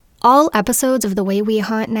All episodes of The Way We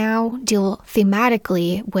Haunt Now deal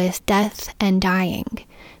thematically with death and dying.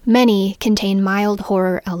 Many contain mild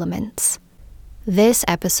horror elements. This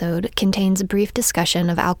episode contains a brief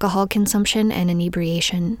discussion of alcohol consumption and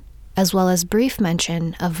inebriation, as well as brief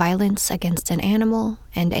mention of violence against an animal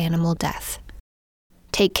and animal death.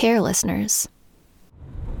 Take care, listeners.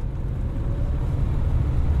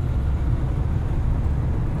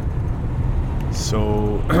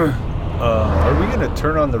 So, are we gonna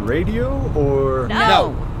turn on the radio, or...?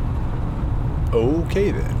 No!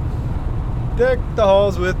 Okay then. Deck the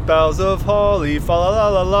halls with boughs of holly, fa la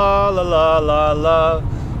la la la la la la la.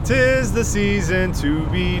 'Tis the season to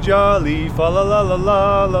be jolly, fa la la la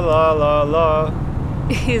la la la la la.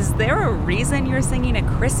 Is there a reason you're singing a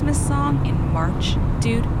Christmas song in March,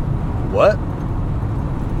 dude? What?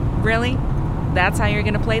 Really? That's how you're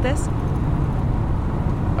gonna play this?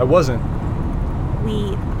 I wasn't.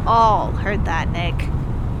 We all heard that, Nick.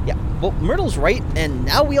 Yeah, well, Myrtle's right, and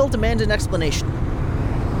now we all demand an explanation.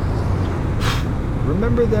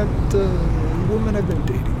 Remember that woman I've been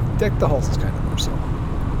dating? Deck the halls is kind of more so.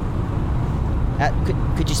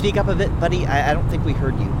 Could you speak up a bit, buddy? I don't think we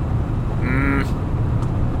heard you.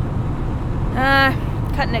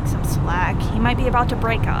 Cut Nick some slack. He might be about to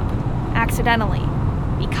break up. Accidentally.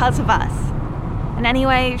 Because of us. And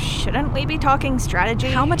anyway, shouldn't we be talking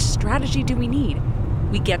strategy? How much strategy do we need?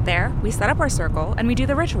 We get there, we set up our circle, and we do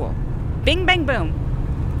the ritual. Bing, bang, boom.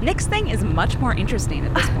 Nick's thing is much more interesting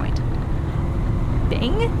at this point.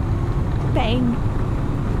 Bing? Bang?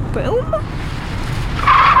 Boom?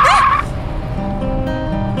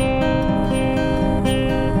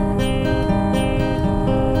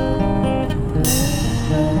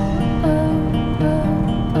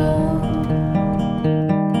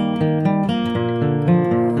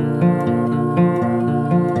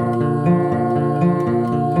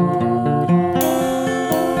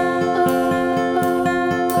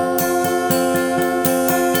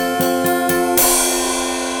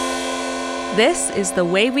 This is The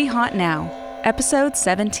Way We Haunt Now, Episode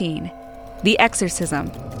 17, The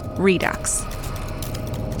Exorcism, Redux.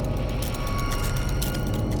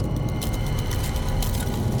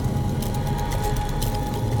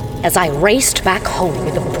 As I raced back home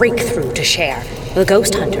with a breakthrough to share, the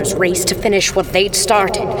ghost hunters raced to finish what they'd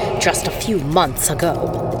started just a few months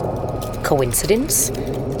ago. Coincidence?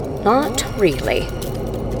 Not really.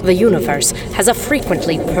 The universe has a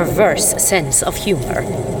frequently perverse sense of humor.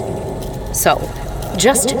 So,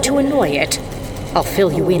 just to annoy it, I'll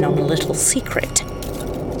fill you in on a little secret.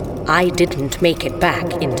 I didn't make it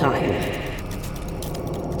back in time.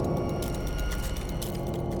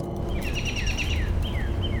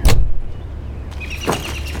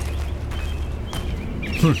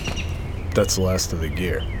 That's the last of the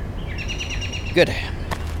gear. Good.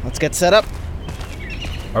 Let's get set up.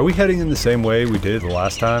 Are we heading in the same way we did the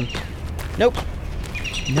last time? Nope.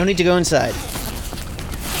 No need to go inside.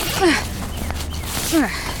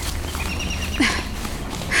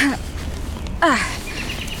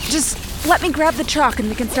 Just let me grab the chalk and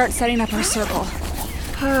we can start setting up our circle.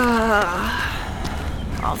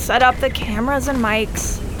 I'll set up the cameras and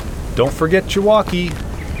mics. Don't forget your walkie.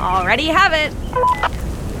 Already have it.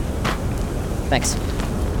 Thanks.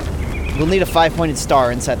 We'll need a 5-pointed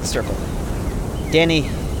star inside the circle. Danny,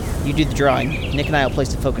 you do the drawing. Nick and I will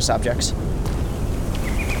place the focus objects.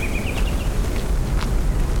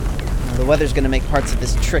 The weather's going to make parts of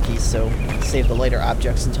this tricky, so save the lighter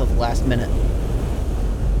objects until the last minute.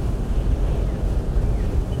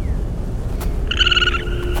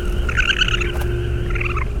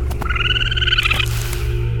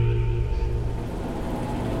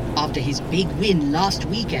 After his big win last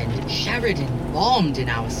weekend, Sheridan bombed in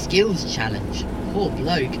our skills challenge. Poor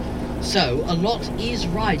bloke. So, a lot is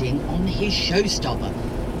riding on his showstopper.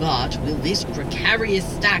 But will this precarious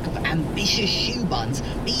stack of ambitious shoe buns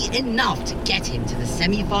be enough to get him to the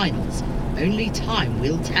semi-finals? Only time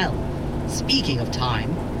will tell. Speaking of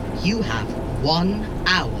time, you have 1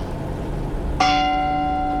 hour.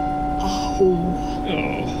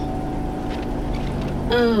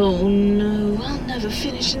 Oh no, I'll never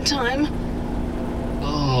finish in time.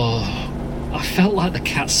 Oh, I felt like the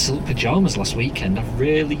cat's silk pyjamas last weekend. I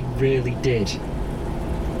really, really did.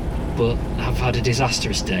 But I've had a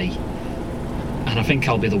disastrous day, and I think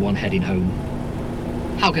I'll be the one heading home.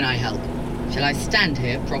 How can I help? Shall I stand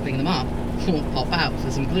here propping them up, or pop out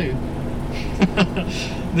for some glue?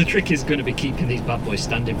 The trick is going to be keeping these bad boys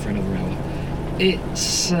standing for another hour.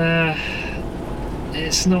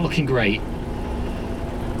 It's not looking great.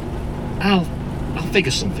 I'll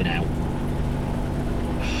figure something out.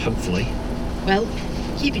 Hopefully. Well,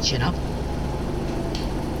 keep your chin up.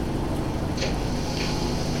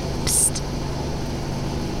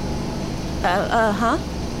 Huh?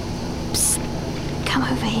 Psst. Come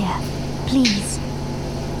over here, please.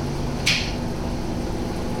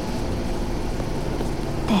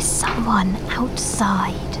 There's someone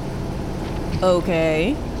outside.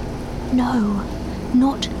 Okay. No,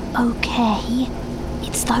 not okay.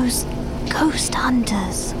 It's those ghost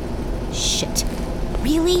hunters. Shit.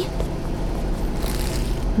 Really?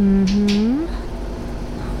 Mm-hmm.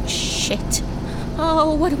 Shit.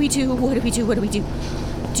 Oh, what do we do?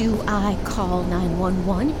 Do I call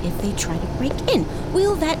 911 if they try to break in?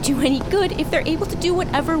 Will that do any good if they're able to do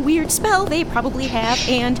whatever weird spell they probably have?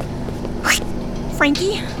 And...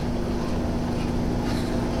 Frankie?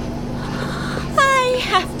 I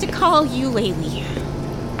have to call you Laylee.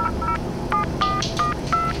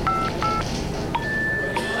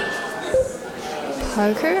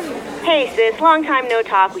 Parker? Hey sis, long time no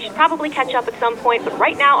talk. We should probably catch up at some point, but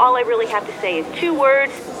right now all I really have to say is 2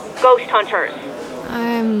 words: ghost hunters.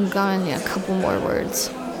 I'm gonna need a couple more words.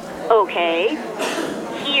 Okay.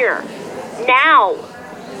 Here. Now.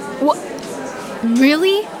 What?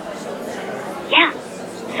 Really? Yeah.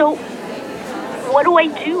 So, what do?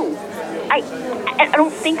 I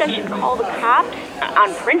don't think I should call the cops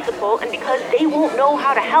on principle and because they won't know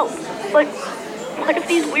how to help. But what if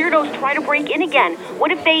these weirdos try to break in again?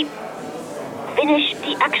 What if they finish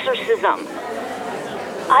the exorcism?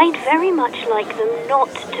 I'd very much like them not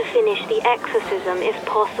to finish the exorcism if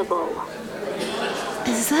possible.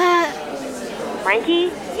 Is that...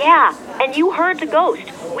 Frankie? Yeah, and you heard the ghost.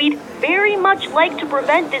 We'd very much like to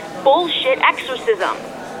prevent this bullshit exorcism.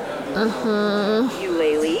 Uh-huh. You,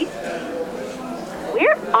 Laylee?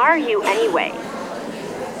 Where are you anyway?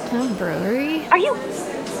 The brewery? Are you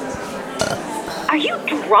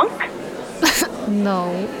drunk?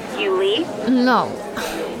 No. Yuli? No.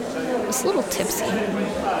 Just a little tipsy.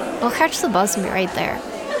 I'll catch the bus and be right there.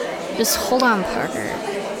 Just hold on, Parker.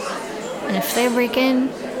 And if they break in,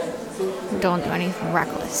 don't do anything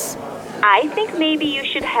reckless. I think maybe you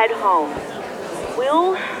should head home.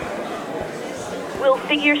 We'll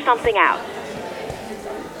figure something out.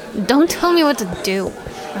 Don't tell me what to do.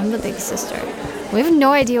 I'm the big sister. We have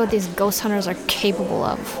no idea what these ghost hunters are capable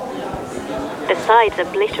of. Besides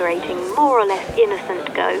obliterating more or less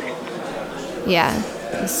innocent ghosts. Yeah,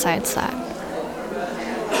 besides that.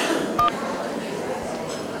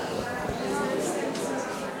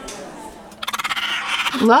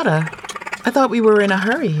 Lotta, I thought we were in a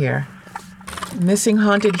hurry here. Missing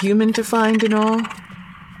haunted human to find and all?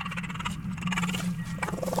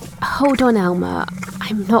 Hold on, Elma.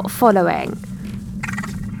 I'm not following.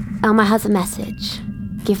 Elma has a message.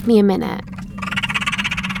 Give me a minute.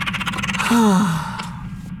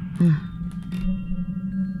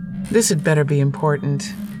 This had better be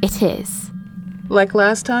important. It is. Like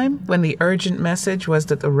last time, when the urgent message was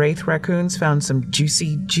that the Wraith raccoons found some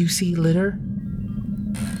juicy, juicy litter?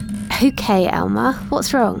 Okay, Elma,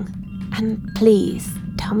 what's wrong? And please,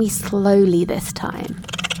 tell me slowly this time.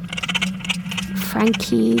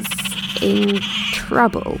 Frankie's in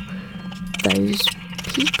trouble. Those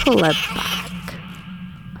people are back.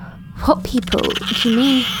 What people? Do you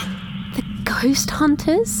mean the ghost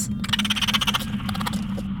hunters?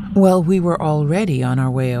 Well, we were already on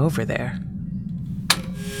our way over there.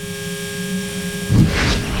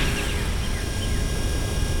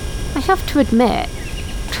 I have to admit,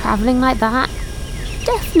 traveling like that,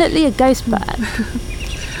 definitely a ghost bird.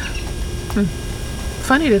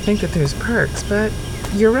 Funny to think that there's perks, but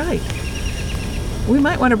you're right. We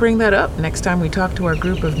might want to bring that up next time we talk to our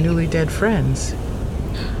group of newly dead friends.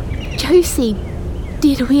 Josie,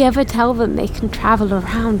 did we ever tell them they can travel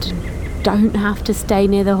around and don't have to stay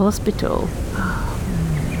near the hospital?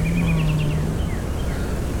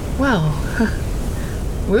 Well,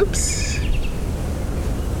 whoops.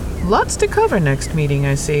 Lots to cover next meeting,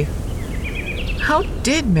 I see. How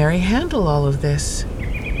did Mary handle all of this?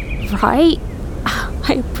 Right?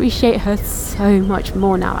 I appreciate her so much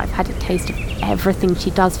more now I've had a taste of everything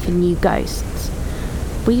she does for new ghosts.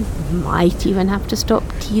 We might even have to stop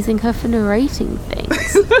teasing her for narrating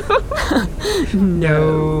things.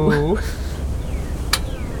 No.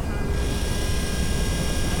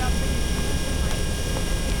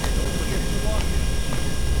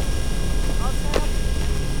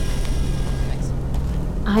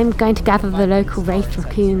 I'm going to gather the local Wraith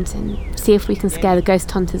raccoons and see if we can scare the ghost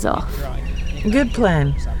hunters off. Good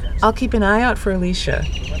plan. I'll keep an eye out for Alicia.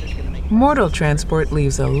 Mortal transport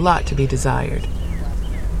leaves a lot to be desired.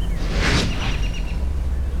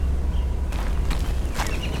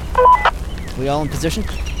 We all in position?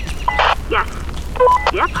 Yes.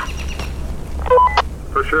 Yep.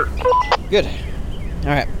 For sure. Good.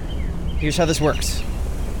 All right. Here's how this works.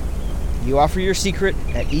 You offer your secret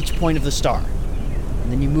at each point of the star,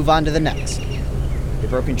 and then you move on to the next. The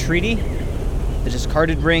broken treaty, the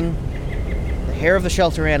discarded ring, the hair of the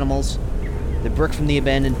shelter animals, the brick from the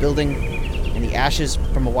abandoned building, and the ashes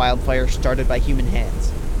from a wildfire started by human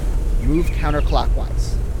hands. Move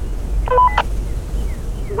counterclockwise.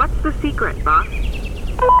 What's the secret, boss?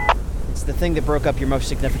 It's the thing that broke up your most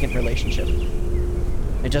significant relationship.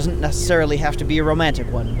 It doesn't necessarily have to be a romantic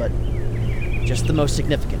one, but just the most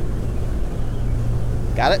significant.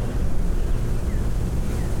 Got it?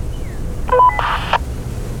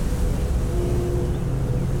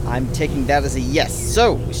 I'm taking that as a yes.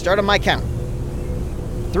 So, we start on my count.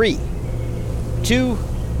 3, 2,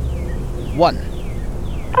 1.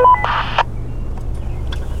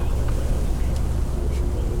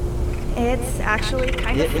 It's actually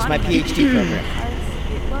kind of It was funny. my PhD program.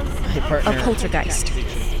 It was My partner A poltergeist.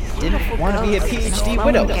 didn't want to be a PhD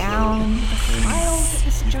widow.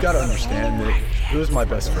 You've got to understand that it was my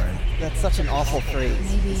best friend. That's such an awful phrase,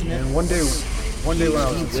 isn't it? And one day when I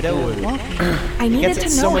was in widow. school, I needed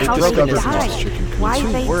to know how broke they up as died, a chicken coop. why 2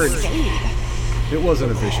 they words. stayed. It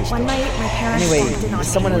wasn't a vicious One dog. night, my parents Anyway, walked in on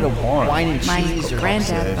someone at a barn. wine and My cheese or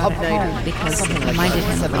granddad pub brought it night home or because something it like reminded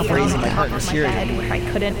that. him Said the of phrase her in my mother. partner's hearing. where I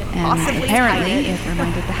couldn't And possibly apparently hide it. it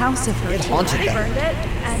reminded the house of her. It haunted I them. burned it,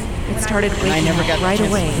 and It when started And I waking never up got the right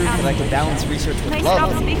chance away. to prove that I could balance research with I stopped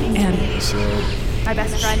love. speaking to And So, my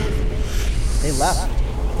best friend. They left.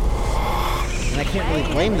 And I can't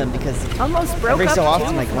really blame them because Almost broke every up so too,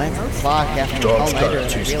 often I for glance at the most clock after the Dog's all-nighter got and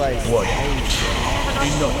to I choose realize blood.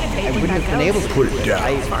 I wouldn't have been able to Put it down.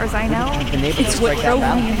 As far as I know, have been able to it's what strike that drove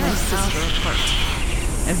me balance. and my sister apart.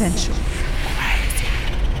 Eventually.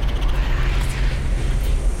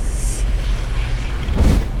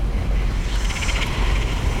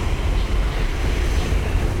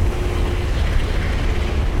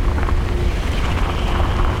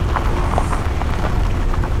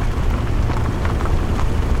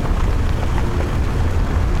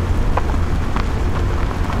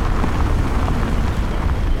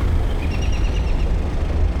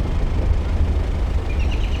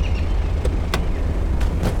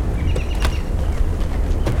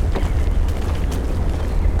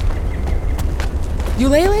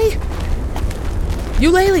 Eulalie?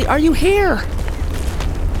 Eulalie, are you here?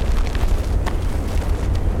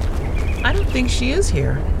 I don't think she is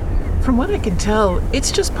here. From what I can tell,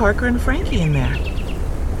 it's just Parker and Frankie in there.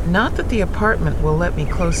 Not that the apartment will let me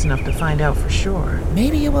close enough to find out for sure.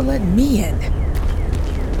 Maybe it will let me in.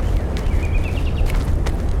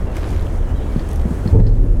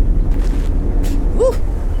 Whew.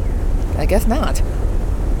 I guess not.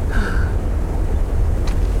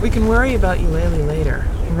 We can worry about Eulalie later.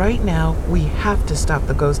 Right now, we have to stop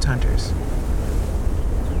the ghost hunters.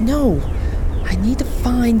 No, I need to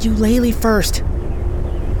find Eulalie first.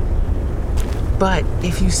 But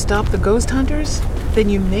if you stop the ghost hunters, then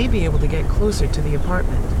you may be able to get closer to the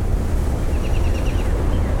apartment.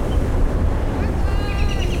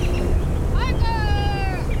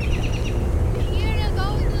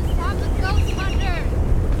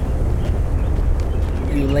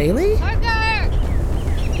 Eulalie? Parker!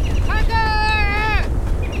 Parker!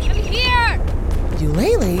 I'm here!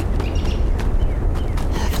 Eulalie?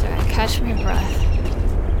 After I catch my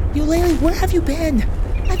breath. Eulalie, where have you been?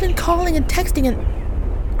 I've been calling and texting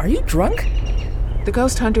and... Are you drunk? The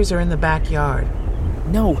ghost hunters are in the backyard.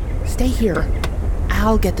 No, stay here.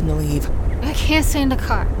 I'll get them to leave. I can't stay in the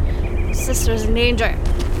car. Sister's in danger.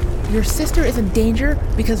 Your sister is in danger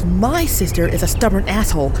because my sister is a stubborn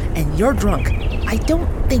asshole and you're drunk. I don't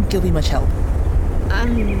think you'll be much help.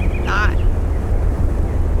 I'm not.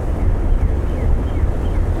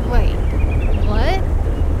 Wait, what?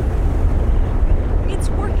 It's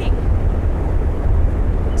working.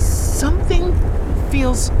 Something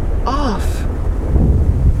feels off.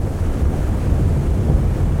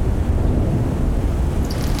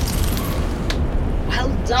 Well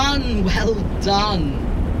done, well done.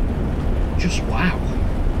 Just wow.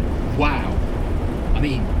 Wow. I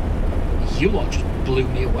mean, you lot just blew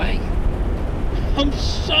me away. I'm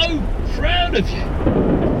so proud of you.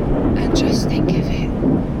 And just think of it,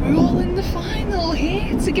 we're all in the final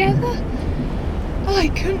here together. I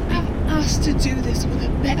couldn't have asked to do this with a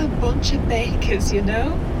better bunch of bakers, you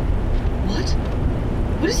know? What?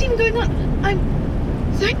 What is even going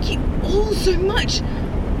on? Thank you all so much.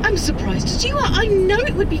 I'm surprised as you are. I know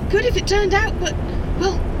it would be good if it turned out, but,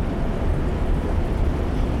 well...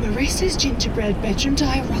 Marissa's gingerbread bedroom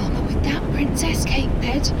diorama with that princess cake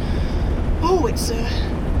bed. Oh, it's,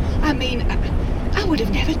 I mean, I would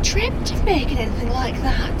have never dreamt of making anything like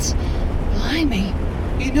that. Blimey.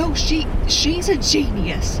 You know, she's a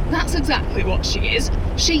genius. That's exactly what she is.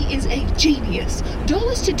 She is a genius.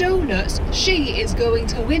 Dollars to donuts, she is going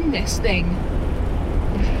to win this thing.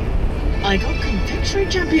 I got confectionery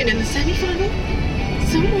champion in the semi-final.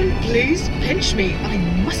 Someone please pinch me. I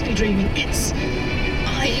must be dreaming.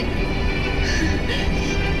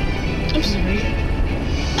 I'm sorry.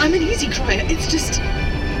 I'm an easy crier. It's just...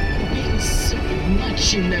 it means so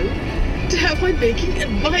much, you know, to have my baking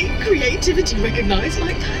and my creativity recognized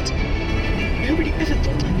like that. Nobody ever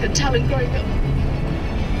thought I had talent growing up.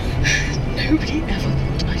 Nobody ever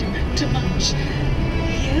thought I'd amount to much.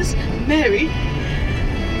 Here's Mary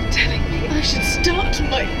telling me I should start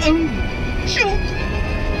my own shop.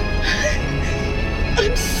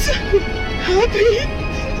 I'm so happy.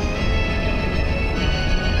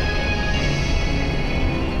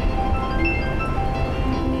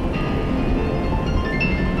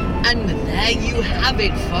 And there you have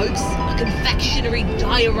it, folks. A confectionery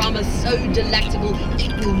diorama so delectable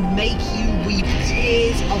it will make you weep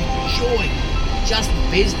tears of joy. Just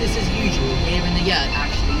business as usual here in the yurt,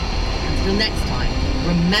 actually. Until next time,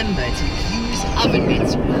 remember to use oven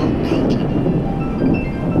mitts while baking.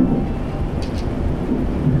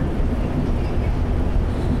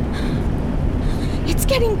 It's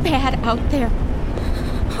getting bad out there.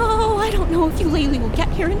 Oh, I don't know if Eulalie will get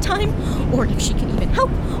here in time, or if she can even help,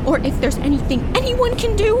 or if there's anything anyone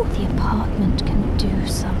can do. The apartment can do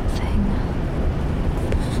something.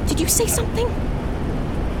 Did you say something?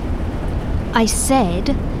 I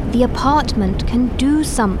said the apartment can do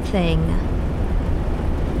something.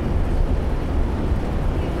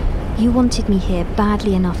 You wanted me here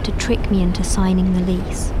badly enough to trick me into signing the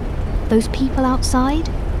lease. Those people outside,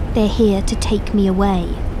 they're here to take me away.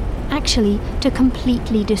 Actually, to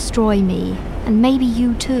completely destroy me, and maybe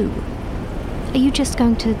you too. Are you just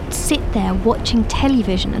going to sit there watching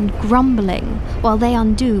television and grumbling while they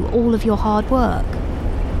undo all of your hard work?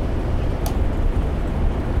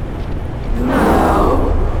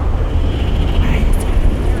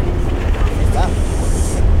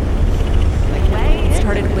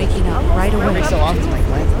 Started waking up right away. Every so often, my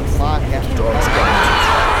clock after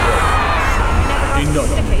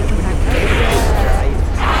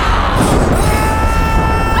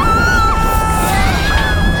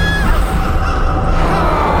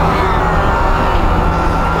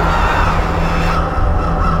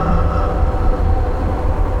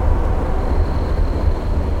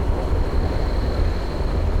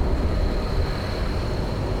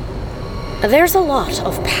There's a lot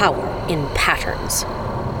of power in patterns.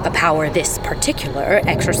 A power this particular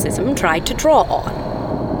exorcism tried to draw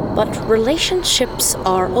on. But relationships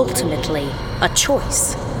are ultimately a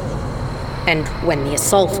choice. And when the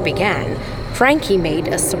assault began, Frankie made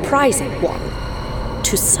a surprising one: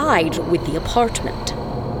 to side with the apartment.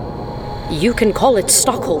 You can call it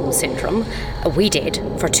Stockholm Syndrome, we did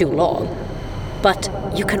for too long, but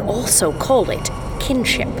you can also call it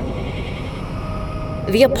kinship.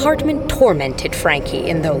 The apartment tormented Frankie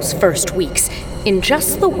in those first weeks in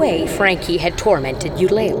just the way Frankie had tormented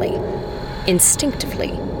Eulalie, instinctively,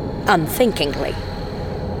 unthinkingly.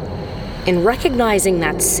 In recognizing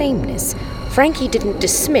that sameness, Frankie didn't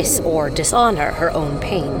dismiss or dishonor her own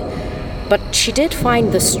pain, but she did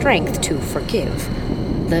find the strength to forgive,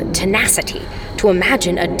 the tenacity to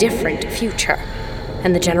imagine a different future,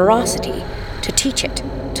 and the generosity to teach it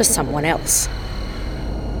to someone else.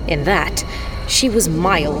 In that, she was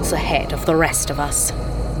miles ahead of the rest of us.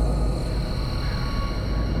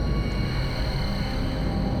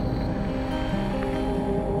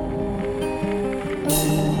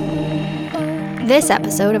 This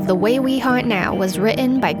episode of The Way We Haunt Now was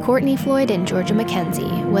written by Courtney Floyd and Georgia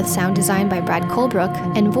Mackenzie, with sound design by Brad Colebrook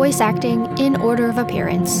and voice acting in order of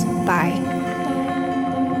appearance by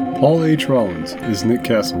Paul H. Rollins as Nick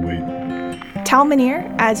Castlewaite. Tal Minear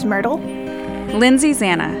as Myrtle. Lindsay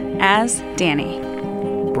Zanna as Danny.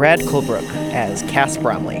 Brad Colebrook as Cass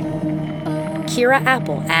Bromley. Kira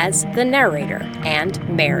Apple as the narrator and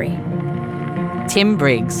Mary. Tim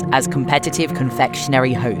Briggs as competitive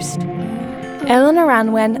confectionery host. Eleanor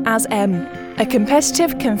Anwen as M, a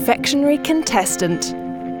competitive confectionery contestant.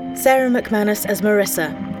 Sarah McManus as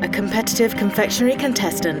Marissa, a competitive confectionery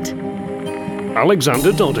contestant.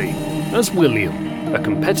 Alexander Doddy as William, a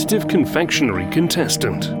competitive confectionery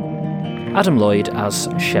contestant. Adam Lloyd as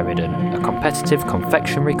Sheridan, a competitive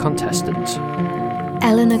confectionery contestant.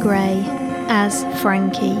 Eleanor Gray as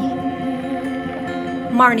Frankie.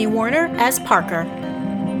 Marnie Warner as Parker.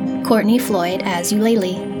 Courtney Floyd as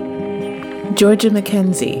Eulalie. Georgia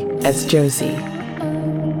Mackenzie as Josie.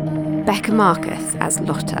 Becca Marcus as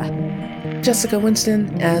Lotta. Jessica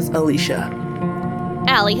Winston as Alicia.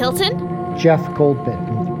 Allie Hilton. Jeff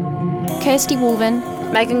Goldbitten. Kirsty Wolven.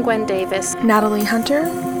 Megan Gwen Davis. Natalie Hunter.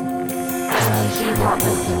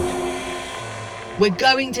 We're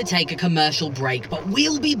going to take a commercial break, but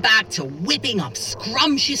we'll be back to whipping up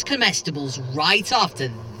scrumptious comestibles right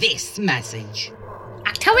after this message.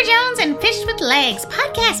 October Jones and Fish with Legs,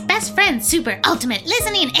 podcast best friend, super ultimate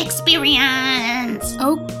listening experience.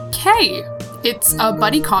 Okay. It's a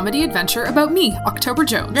buddy comedy adventure about me, October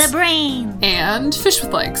Jones. The brain. And Fish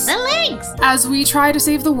with Legs. The legs. As we try to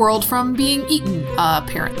save the world from being eaten,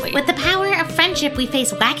 apparently. With the power of friendship, we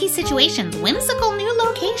face wacky situations, whimsical new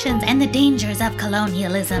locations, and the dangers of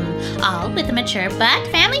colonialism. All with a mature but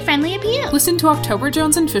family-friendly appeal. Listen to October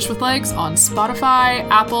Jones and Fish with Legs on Spotify,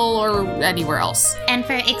 Apple, or anywhere else. And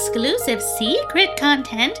for exclusive secret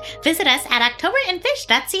content, visit us at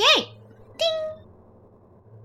octoberandfish.ca. Ding!